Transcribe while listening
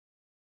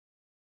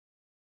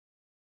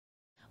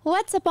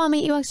What's up, all my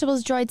Ewoks,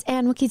 droids,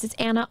 and Wookiees? It's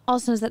Anna,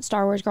 also known as that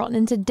Star Wars girl. And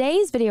in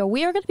today's video,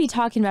 we are going to be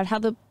talking about how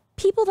the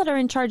people that are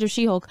in charge of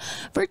She-Hulk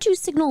virtue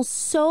signal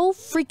so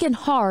freaking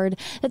hard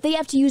that they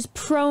have to use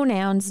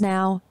pronouns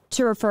now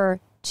to refer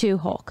to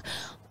Hulk.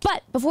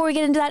 But before we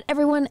get into that,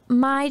 everyone,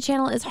 my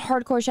channel is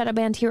hardcore shadow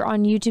banned here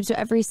on YouTube, so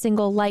every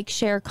single like,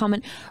 share,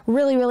 comment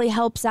really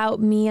helps out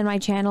me and my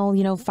channel,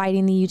 you know,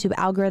 fighting the YouTube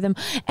algorithm.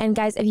 And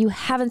guys, if you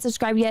haven't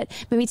subscribed yet,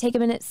 maybe take a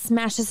minute,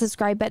 smash the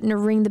subscribe button,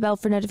 and ring the bell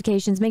for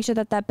notifications. Make sure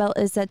that that bell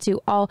is set to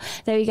all,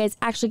 that you guys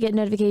actually get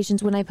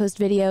notifications when I post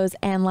videos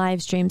and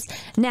live streams.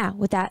 Now,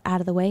 with that out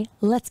of the way,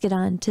 let's get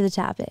on to the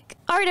topic.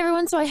 All right,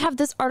 everyone, so I have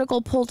this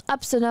article pulled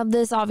up. So now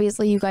this,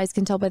 obviously, you guys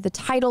can tell by the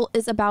title,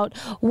 is about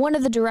one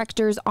of the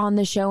directors on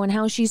the show and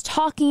how she's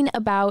talking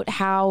about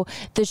how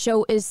the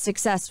show is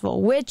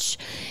successful, which,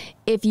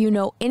 if you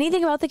know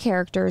anything about the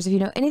characters, if you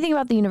know anything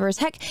about the universe,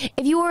 heck,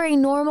 if you are a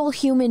normal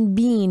human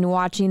being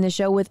watching the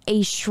show with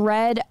a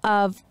shred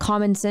of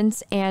common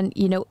sense and,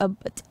 you know,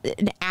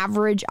 an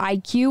average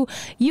IQ,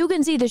 you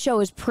can see the show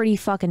is pretty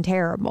fucking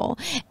terrible.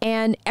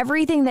 And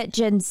everything that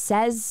Jen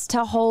says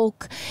to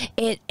Hulk,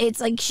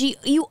 it's like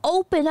you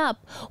open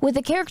up with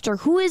a character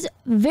who is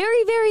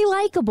very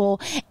likable,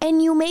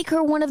 and you make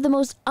her one of the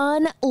most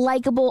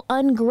unlikable,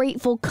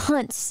 ungrateful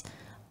cunts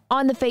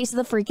on the face of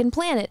the freaking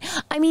planet.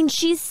 I mean,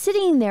 she's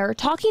sitting there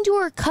talking to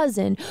her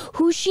cousin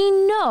who she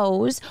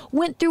knows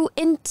went through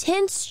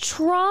intense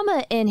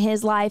trauma in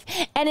his life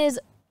and is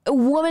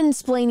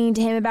woman-splaining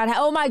to him about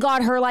how, oh my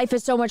god, her life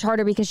is so much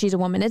harder because she's a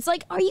woman. It's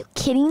like, are you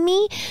kidding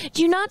me?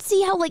 Do you not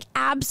see how, like,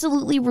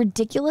 absolutely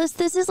ridiculous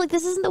this is? Like,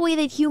 this isn't the way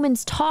that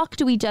humans talk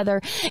to each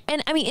other.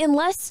 And I mean,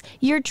 unless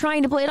you're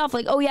trying to play it off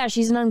like, oh yeah,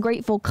 she's an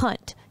ungrateful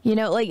cunt. You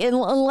know, like,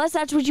 unless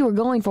that's what you were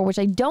going for, which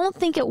I don't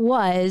think it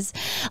was,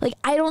 like,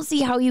 I don't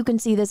see how you can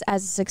see this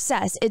as a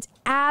success. It's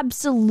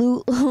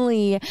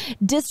absolutely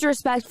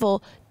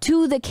disrespectful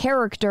to the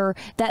character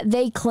that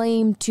they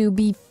claim to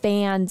be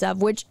fans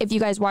of, which, if you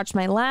guys watched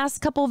my last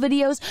couple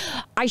videos,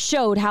 I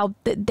showed how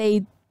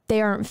they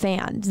aren't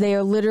fans. They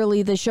are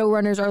literally, the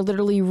showrunners are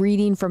literally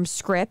reading from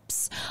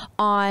scripts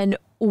on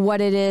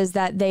what it is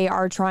that they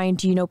are trying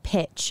to, you know,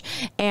 pitch.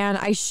 And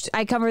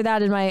I covered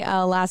that in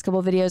my last couple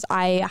of videos.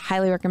 I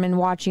highly recommend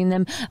watching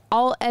them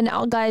all. And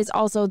guys,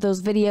 also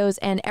those videos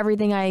and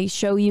everything I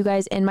show you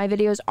guys in my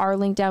videos are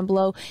linked down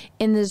below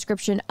in the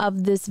description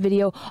of this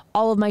video.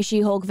 All of my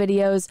She-Hulk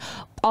videos,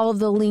 all of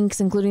the links,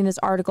 including this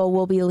article,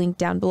 will be linked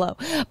down below.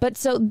 But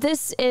so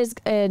this is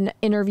an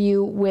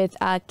interview with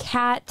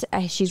Kat.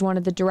 She's one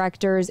of the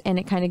directors, and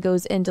it kind of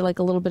goes into like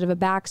a little bit of a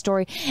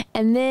backstory,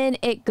 and then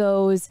it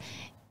goes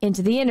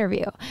into the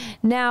interview.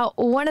 Now,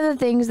 one of the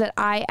things that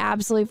I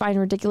absolutely find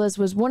ridiculous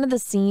was one of the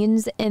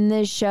scenes in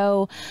this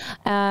show,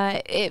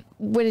 when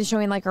it's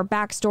showing like her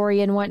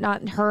backstory and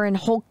whatnot, her and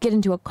Hulk get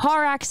into a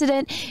car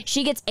accident.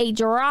 She gets a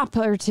drop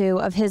or two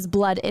of his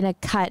blood in a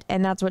cut,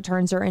 and that's what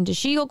turns her into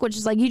She-Hulk, which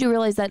is like, you do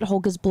realize that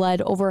Hulk is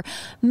blood over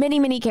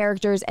many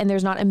characters, and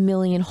there's not a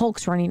million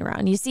Hulks running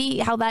around. You see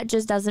how that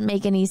just doesn't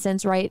make any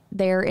sense right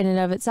there in and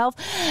of itself.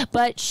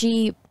 But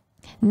she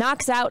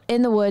knocks out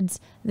in the woods,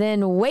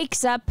 then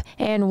wakes up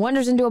and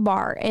wanders into a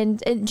bar.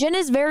 And Jen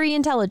is very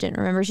intelligent.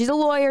 Remember, she's a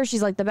lawyer.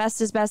 She's like the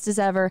bestest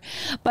ever.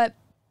 But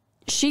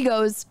she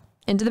goes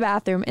into the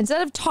bathroom.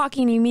 Instead of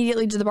talking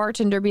immediately to the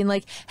bartender, being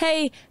like,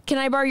 hey, can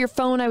I borrow your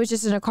phone? I was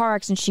just in a car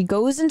accident. She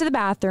goes into the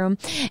bathroom,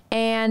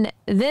 and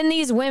then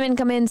these women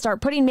come in,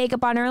 start putting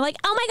makeup on her, like,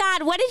 oh my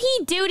god, what did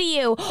he do to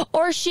you?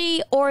 Or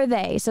she or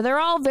they. So they're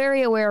all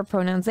very aware of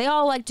pronouns. They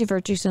all like to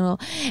virtue signal.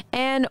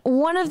 And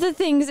one of the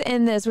things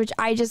in this, which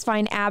I just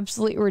find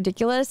absolutely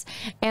ridiculous,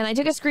 and I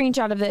took a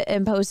screenshot of it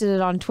and posted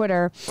it on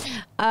Twitter.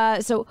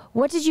 So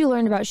what did you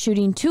learn about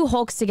shooting two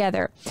Hulks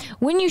together?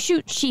 When you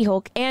shoot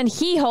She-Hulk and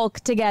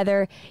He-Hulk together,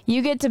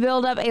 you get to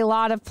build up a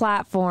lot of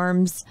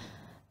platforms.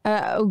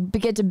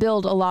 Get to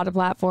build a lot of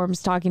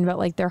platforms, talking about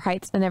like their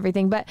heights and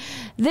everything. But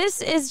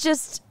this is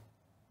just,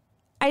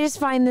 I just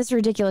find this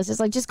ridiculous. It's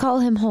like, just call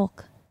him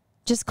Hulk.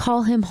 Just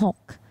call him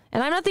Hulk.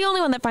 And I'm not the only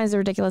one that finds it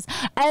ridiculous.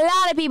 A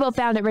lot of people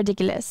found it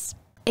ridiculous.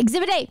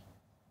 Exhibit A,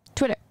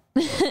 Twitter.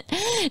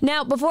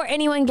 Now, before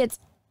anyone gets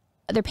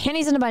their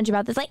panties in a bunch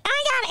about this, like, oh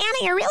my god,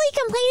 Anna, you're really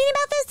complaining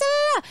about this? Da,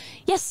 da, da.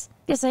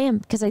 Yes, I am,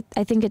 because I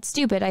think it's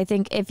stupid. I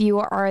think if you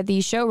are the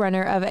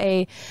showrunner of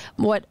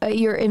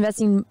you're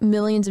investing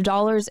millions of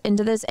dollars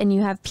into this, and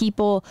you have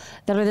people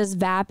that are this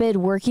vapid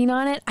working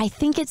on it, I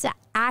think it's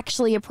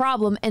actually a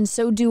problem. And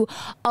so do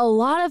a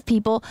lot of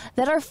people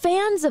that are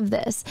fans of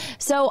this.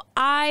 So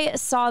I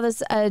saw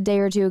this a day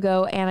or two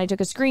ago, and I took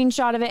a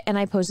screenshot of it and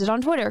I posted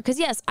on Twitter, because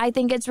yes, I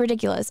think it's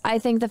ridiculous. I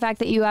think the fact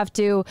that you have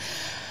to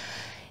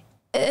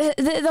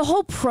the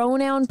whole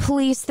pronoun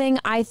police thing,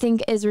 I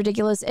think, is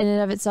ridiculous in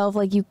and of itself.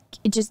 Like, you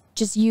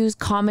just use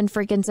common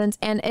freaking sense.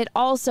 And it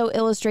also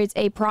illustrates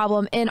a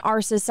problem in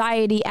our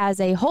society as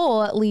a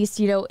whole, at least,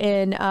 you know,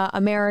 in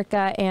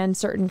America and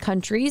certain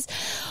countries,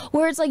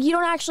 where it's like you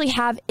don't actually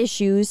have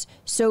issues.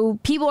 So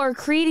people are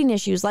creating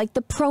issues like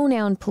the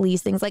pronoun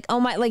police things. Like, oh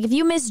my, like if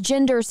you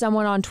misgender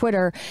someone on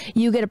Twitter,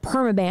 you get a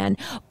permaban.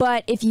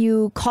 But if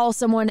you call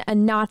someone a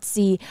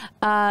Nazi,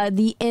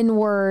 the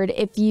N-word,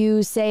 if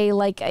you say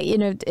like, you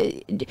know,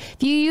 if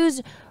you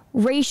use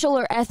racial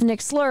or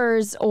ethnic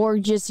slurs or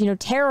just, you know,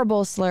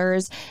 terrible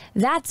slurs,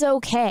 that's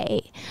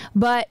okay.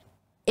 But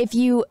if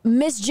you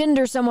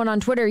misgender someone on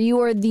Twitter, you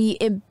are the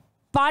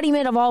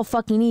embodiment of all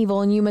fucking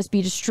evil and you must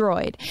be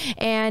destroyed.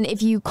 And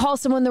if you call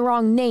someone the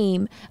wrong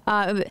name,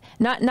 I'm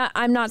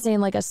not saying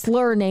like a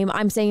slur name,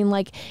 I'm saying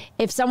like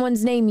if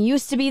someone's name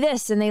used to be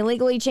this and they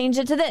legally changed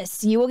it to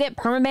this, you will get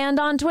permabanned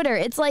on Twitter.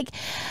 It's like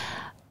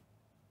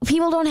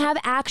people don't have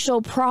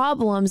actual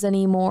problems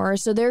anymore,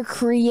 so they're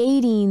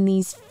creating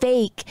these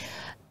fake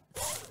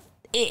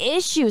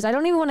issues. I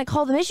don't even want to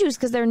call them issues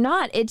because they're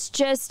not. It's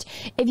just,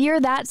 if you're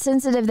that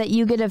sensitive that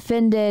you get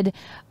offended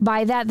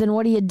by that, then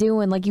what are you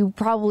doing? Like, you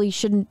probably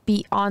shouldn't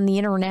be on the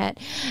internet.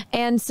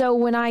 And so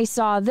when I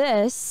saw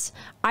this,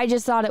 I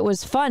just thought it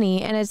was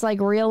funny. And it's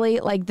like, really,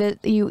 like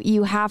that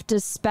you have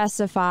to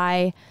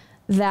specify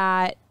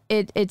that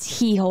it's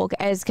he Hulk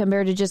as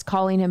compared to just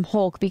calling him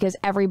Hulk, because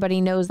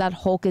everybody knows that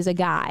Hulk is a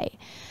guy.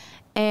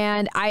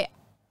 And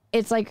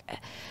it's like,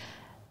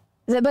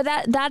 but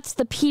that's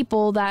the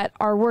people that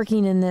are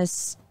working in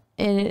this,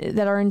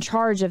 that are in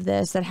charge of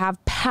this, that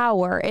have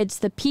power. It's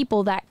the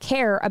people that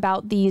care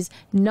about these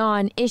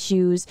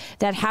non-issues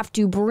that have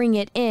to bring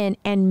it in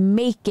and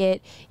make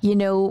it, you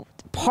know,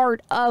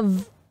 part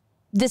of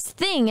this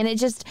thing. And I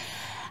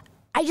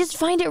just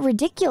find it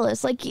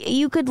ridiculous. Like,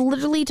 you could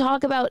literally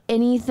talk about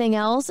anything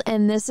else,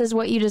 and this is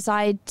what you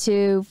decide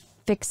to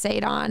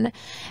fixate on.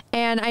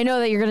 And I know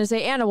that you're going to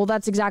say, Anna, well,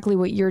 that's exactly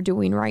what you're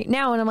doing right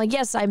now. And I'm like,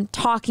 yes, I'm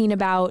talking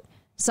about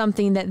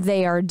something that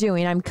they are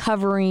doing. I'm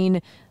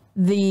covering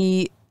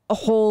the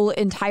whole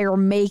entire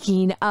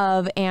making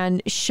of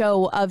and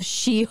show of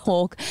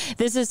She-Hulk.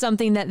 This is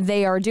something that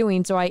they are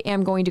doing, so I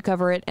am going to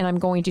cover it and I'm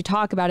going to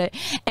talk about it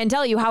and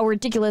tell you how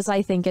ridiculous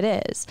I think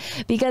it is.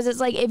 Because it's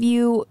like, if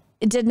you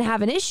didn't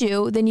have an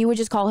issue, then you would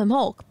just call him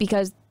Hulk,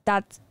 because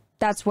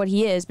that's what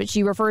he is. But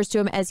she refers to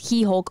him as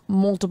he Hulk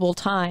multiple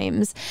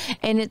times,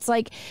 and it's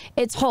like,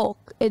 it's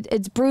Hulk.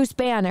 It's Bruce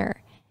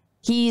Banner.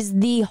 He's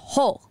the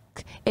Hulk.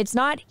 It's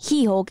not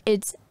he Hulk.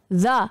 It's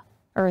the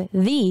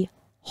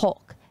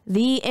Hulk,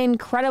 the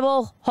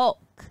Incredible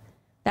Hulk.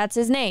 That's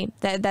his name.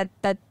 That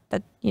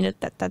you know,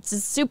 that's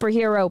his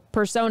superhero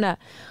persona.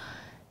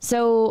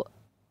 So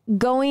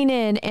going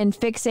in and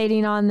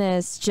fixating on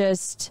this,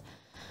 just,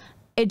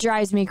 it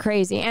drives me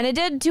crazy. And it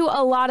did to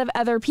a lot of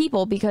other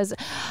people, because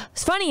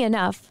it's funny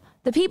enough,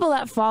 the people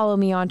that follow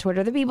me on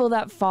Twitter, the people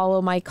that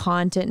follow my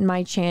content and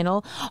my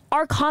channel,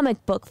 are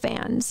comic book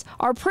fans,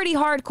 are pretty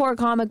hardcore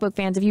comic book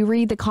fans. If you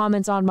read the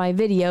comments on my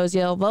videos,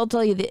 they'll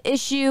tell you the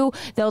issue,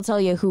 they'll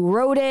tell you who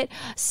wrote it,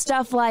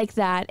 stuff like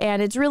that.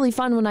 And it's really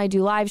fun when I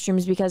do live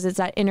streams, because it's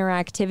that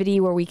interactivity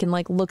where we can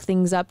like look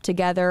things up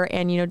together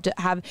and, you know,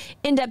 have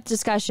in-depth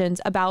discussions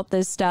about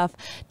this stuff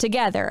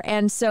together.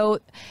 And so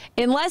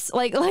unless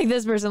like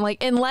this person,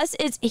 like, unless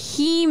it's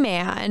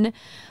He-Man,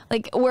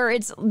 like where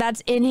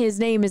that's in his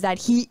name is that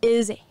he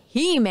is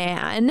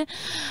He-Man,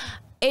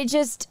 it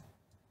just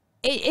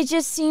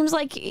seems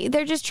like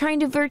they're just trying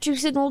to virtue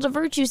signal to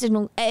virtue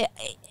signal.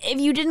 If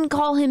you didn't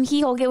call him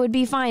He-Hulk, it would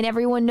be fine.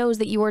 Everyone knows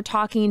that you were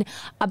talking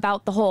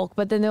about the Hulk.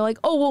 But then they're like,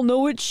 oh, well,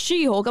 no, it's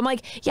She-Hulk. I'm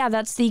like, yeah,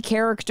 that's the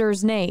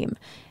character's name.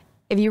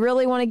 If you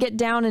really want to get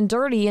down and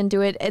dirty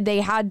into it,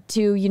 they had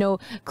to, you know,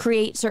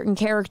 create certain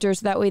characters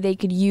so that way they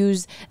could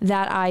use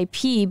that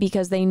IP,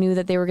 because they knew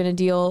that they were going to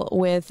deal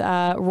with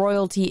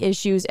royalty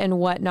issues and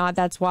whatnot.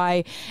 That's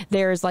why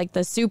there's like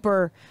the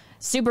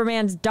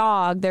Superman's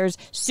dog, there's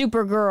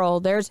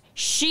Supergirl, there's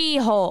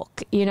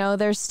She-Hulk, you know,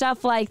 there's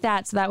stuff like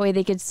that. So that way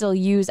they could still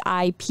use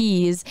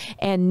IPs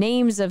and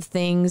names of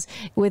things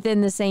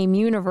within the same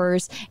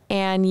universe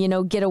and, you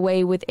know, get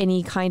away with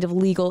any kind of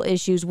legal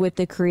issues with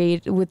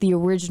the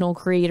original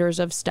creators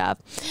of stuff.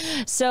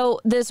 So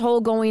this whole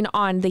going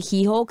on the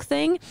He-Hulk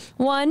thing,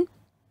 one,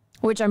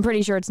 which I'm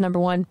pretty sure it's number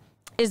one,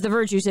 is the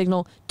virtue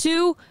signal.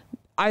 Two,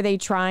 are they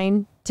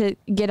trying to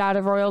get out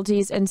of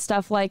royalties and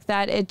stuff like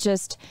that?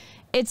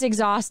 It's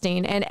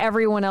exhausting, and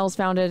everyone else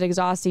found it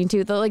exhausting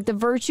too. The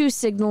virtue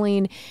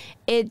signaling,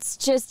 it's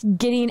just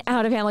getting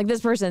out of hand. Like this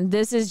person,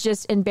 this is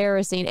just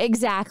embarrassing.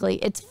 Exactly.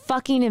 It's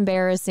fucking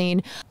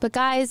embarrassing. But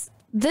guys,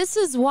 this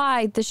is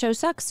why the show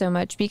sucks so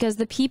much, because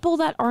the people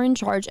that are in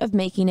charge of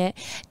making it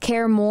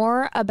care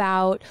more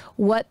about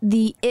what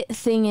the it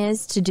thing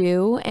is to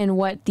do and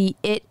what the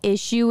it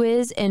issue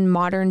is in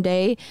modern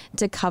day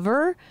to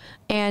cover,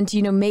 and,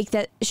 you know, make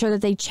that sure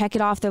that they check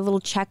it off their little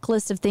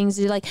checklist of things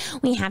to do. Like,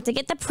 we have to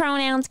get the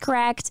pronouns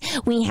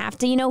correct. We have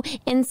to, you know,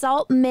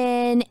 insult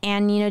men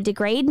and, you know,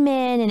 degrade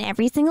men in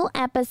every single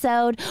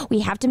episode.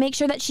 We have to make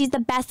sure that she's the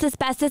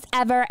bestest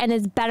ever and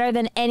is better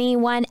than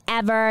anyone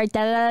ever,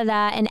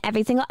 in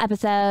every single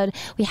episode.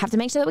 We have to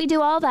make sure that we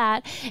do all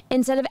that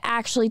instead of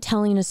actually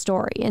telling a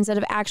story, instead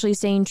of actually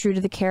staying true to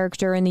the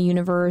character and the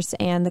universe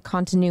and the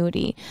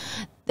continuity.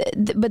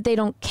 But they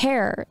don't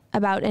care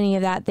about any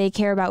of that. They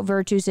care about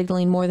virtue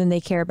signaling more than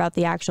they care about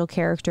the actual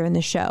character in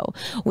the show,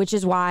 which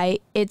is why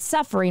it's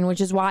suffering,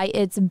 which is why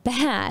it's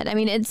bad. I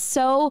mean, it's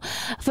so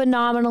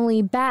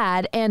phenomenally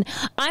bad. And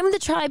I'm the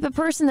type of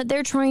person that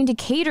they're trying to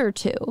cater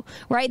to,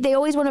 right? They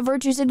always want a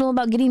virtue signal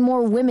about getting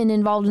more women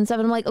involved in stuff.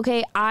 And I'm like,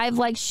 okay, I've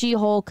liked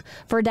She-Hulk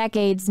for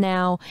decades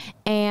now.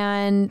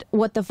 And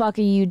what the fuck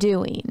are you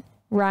doing?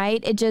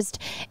 Right?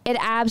 It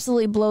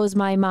absolutely blows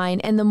my mind.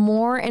 And the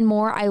more and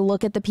more I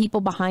look at the people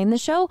behind the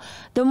show,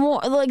 the more,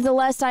 like, the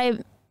less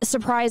I'm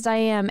surprised I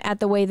am at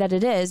the way that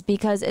it is,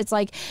 because it's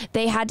like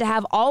they had to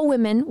have all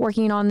women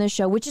working on this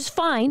show, which is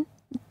fine.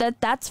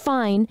 That's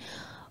fine.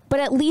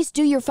 But at least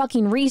do your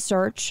fucking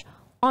research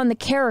on the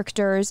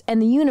characters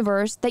and the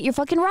universe that you're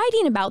fucking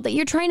writing about, that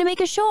you're trying to make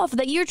a show off,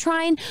 that you're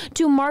trying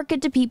to market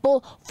to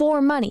people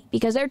for money,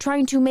 because they're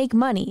trying to make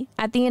money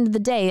at the end of the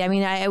day. I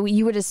mean,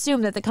 you would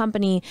assume that the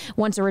company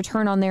wants a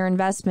return on their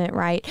investment,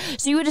 right?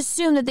 So you would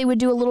assume that they would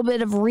do a little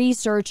bit of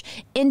research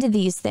into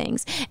these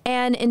things.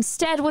 And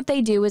instead what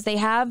they do is they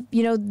have,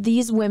 you know,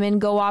 these women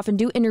go off and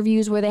do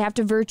interviews where they have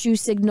to virtue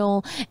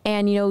signal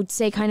and, you know,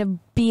 say kind of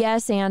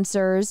BS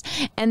answers,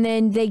 and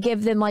then they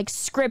give them like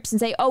scripts and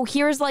say, oh,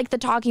 here's like the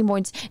talking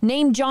points,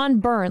 name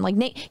John Byrne, like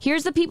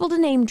here's the people to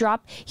name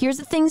drop, here's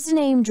the things to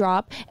name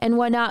drop and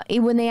whatnot,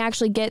 when they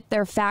actually get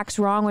their facts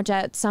wrong, which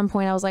at some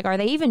point I was like, are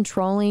they even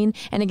trolling?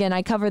 And again,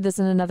 I covered this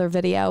in another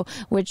video,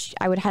 which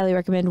I would highly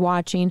recommend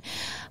watching,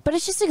 but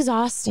it's just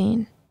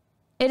exhausting.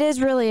 It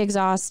is really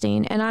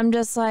exhausting. And I'm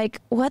just like,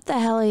 what the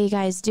hell are you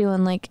guys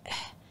doing? Like,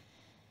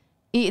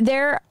 they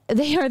are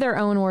their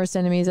own worst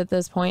enemies at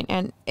this point,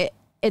 and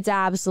it's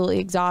absolutely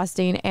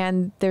exhausting,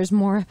 and there's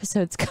more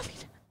episodes coming.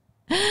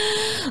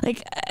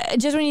 Like,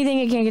 just when you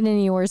think it can't get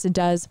any worse, it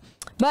does.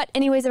 But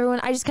anyways,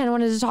 everyone, I just kind of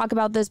wanted to talk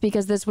about this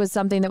because this was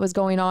something that was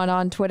going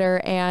on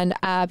Twitter, and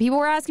people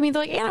were asking me,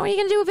 they're like, Anna, when are you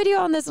going to do a video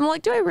on this? And I'm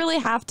like, do I really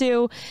have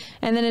to?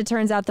 And then it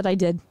turns out that I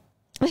did.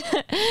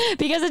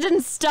 Because it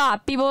didn't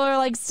stop. People are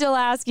like still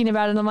asking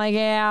about it. And I'm like,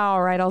 yeah,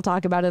 all right, I'll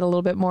talk about it a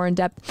little bit more in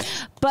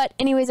depth. But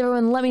anyways,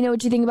 everyone, let me know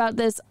what you think about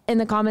this in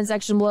the comment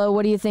section below.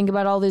 What do you think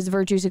about all this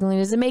virtue signaling?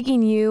 Is it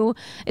making you,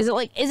 is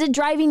it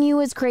driving you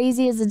as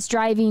crazy as it's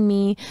driving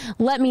me?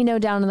 Let me know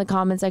down in the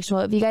comment section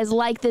below. If you guys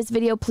like this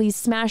video, please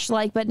smash the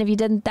like button. If you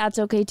didn't, that's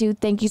okay too.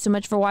 Thank you so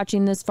much for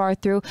watching this far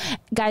through.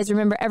 Guys,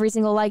 remember, every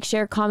single like,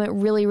 share, comment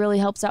really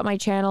helps out my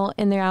channel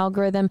in their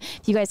algorithm.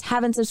 If you guys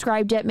haven't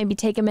subscribed yet, maybe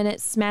take a minute,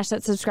 smash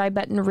that subscribe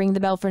button, ring the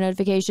bell for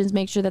notifications.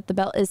 Make sure that the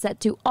bell is set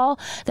to all,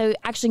 that we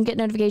actually get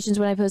notifications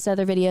when I post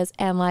other videos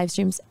and live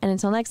streams. And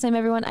until next time,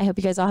 everyone, I hope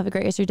you guys all have a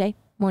great rest of your day,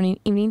 morning,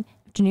 evening,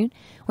 afternoon,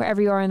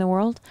 wherever you are in the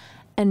world.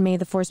 And may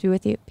the force be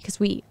with you, because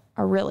we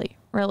are really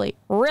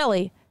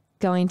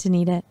going to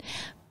need it.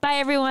 Bye,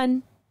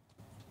 everyone.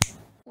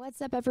 What's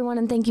up, everyone,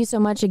 and thank you so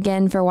much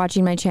again for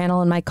watching my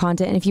channel and my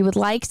content. And if you would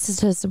like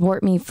to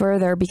support me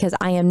further, because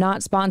I am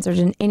not sponsored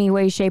in any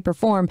way, shape, or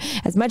form,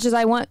 as much as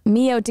I want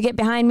Mio to get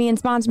behind me and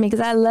sponsor me,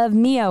 because I love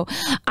Mio,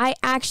 I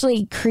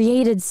actually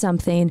created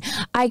something.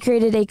 I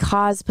created a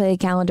cosplay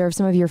calendar of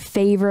some of your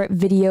favorite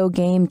video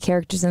game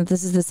characters, and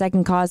this is the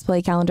second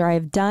cosplay calendar I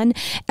have done.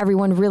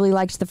 Everyone really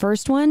liked the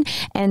first one,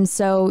 and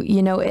so,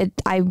 you know,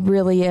 I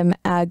really am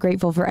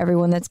grateful for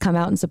everyone that's come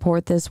out and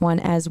support this one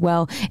as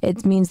well.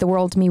 It means the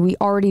world to me. We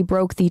already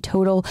broke the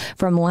total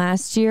from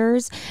last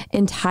year's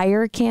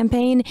entire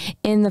campaign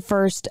in the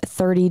first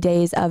 30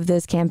 days of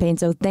this campaign.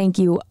 So thank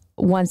you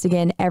once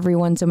again,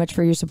 everyone, so much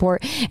for your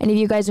support. And if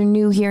you guys are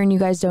new here and you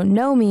guys don't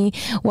know me,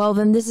 well,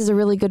 then this is a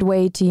really good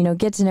way to, you know,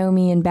 get to know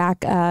me and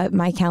back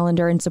my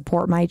calendar and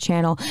support my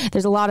channel.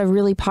 There's a lot of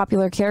really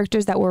popular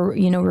characters that were,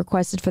 you know,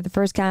 requested for the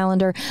first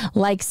calendar,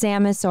 like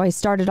Samus. So I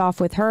started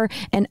off with her.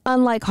 And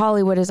unlike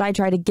Hollywood, as I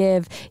try to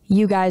give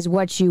you guys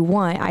what you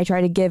want, I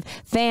try to give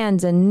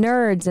fans and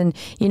nerds and,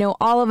 you know,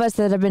 all of us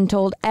that have been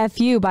told F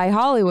you by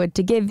Hollywood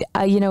to give,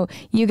 you know,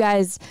 you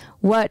guys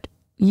what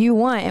you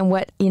want and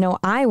what, you know,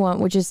 I want,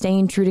 which is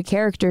staying true to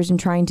characters and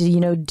trying to, you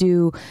know,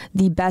 do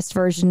the best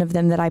version of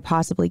them that I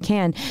possibly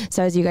can.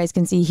 So as you guys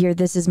can see here,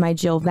 this is my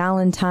Jill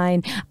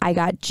Valentine. I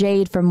got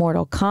Jade from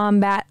Mortal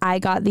Kombat. I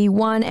got the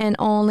one and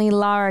only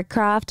Lara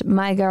Croft,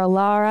 my girl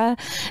Lara.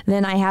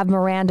 Then I have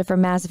Miranda from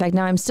Mass Effect.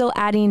 Now I'm still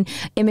adding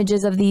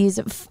images of these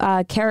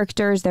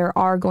characters. There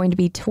are going to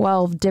be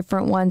 12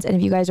 different ones. And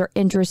if you guys are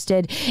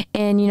interested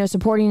in, you know,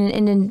 supporting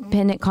an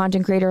independent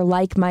content creator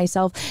like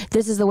myself,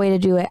 this is the way to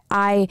do it.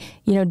 I,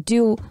 you know,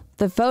 do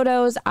the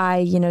photos.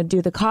 I,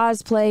 do the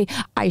cosplay.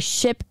 I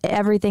ship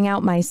everything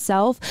out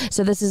myself.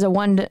 So this is a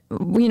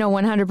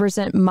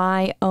 100%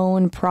 my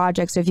own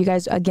project. So if you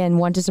guys, again,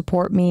 want to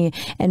support me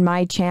and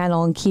my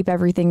channel and keep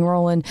everything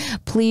rolling,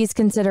 please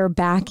consider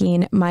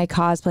backing my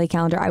cosplay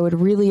calendar. I would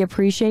really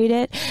appreciate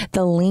it.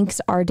 The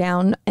links are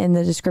down in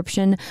the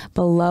description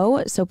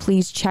below. So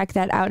please check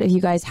that out if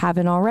you guys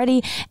haven't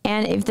already.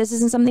 And if this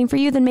isn't something for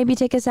you, then maybe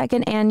take a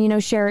second and,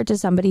 share it to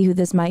somebody who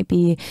this might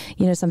be,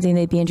 something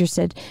they'd be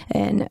interested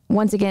in.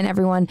 Once again,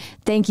 everyone,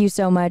 thank you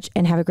so much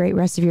and have a great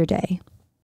rest of your day.